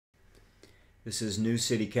This is New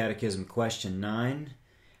City Catechism question 9.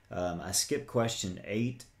 I skipped question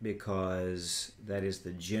 8 because that is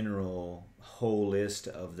the general whole list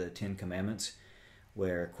of the 10 Commandments,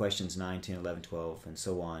 where questions 9, 10, 11, 12, and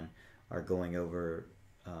so on are going over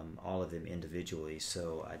all of them individually.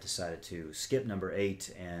 So I decided to skip number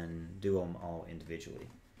 8 and do them all individually.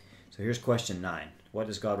 So here's question 9. What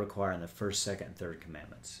does God require in the first, second, and third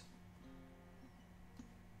commandments?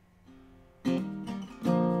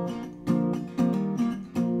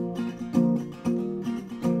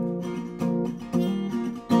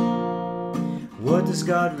 What does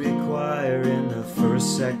God require in the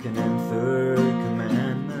first, second, and third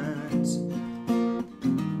commandments?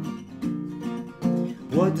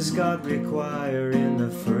 What does God require in the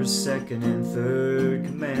first, second, and third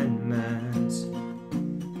commandments?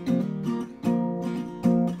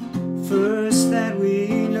 First, that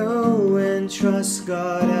we know and trust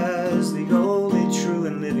God as the only true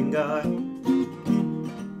and living God.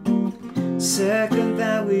 Second,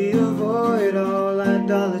 that we avoid all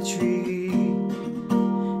idolatry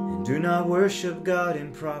and do not worship God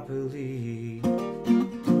improperly.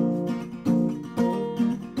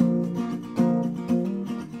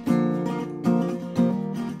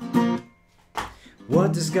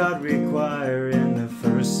 What does God require in the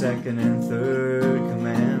first, second, and third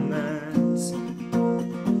commandments?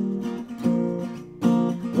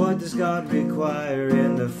 What does God require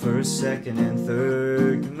in the first, second, and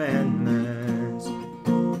third commandments?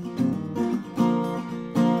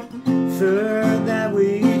 Third, that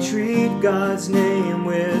we treat God's name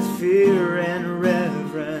with fear and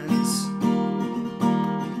reverence,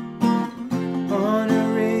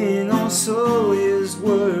 honoring also His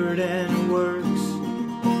word and works.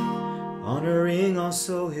 Honoring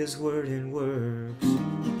also His word and works.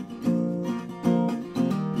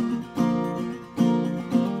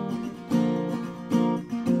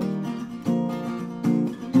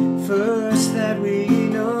 First, that we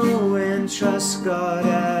know and trust God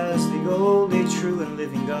as the only true and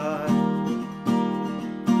living God.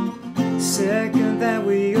 Second, that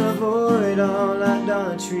we avoid all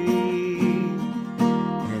idolatry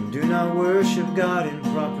and do not worship God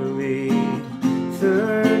improperly.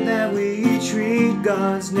 Third, that we treat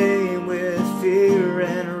God's name with fear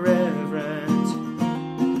and reverence,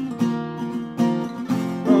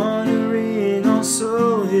 honoring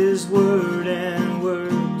also His word and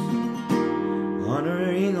works.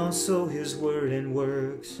 Honoring also His word and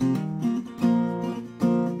works.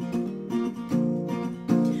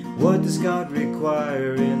 What does God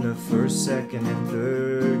require in the first, second, and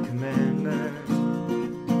third commandments?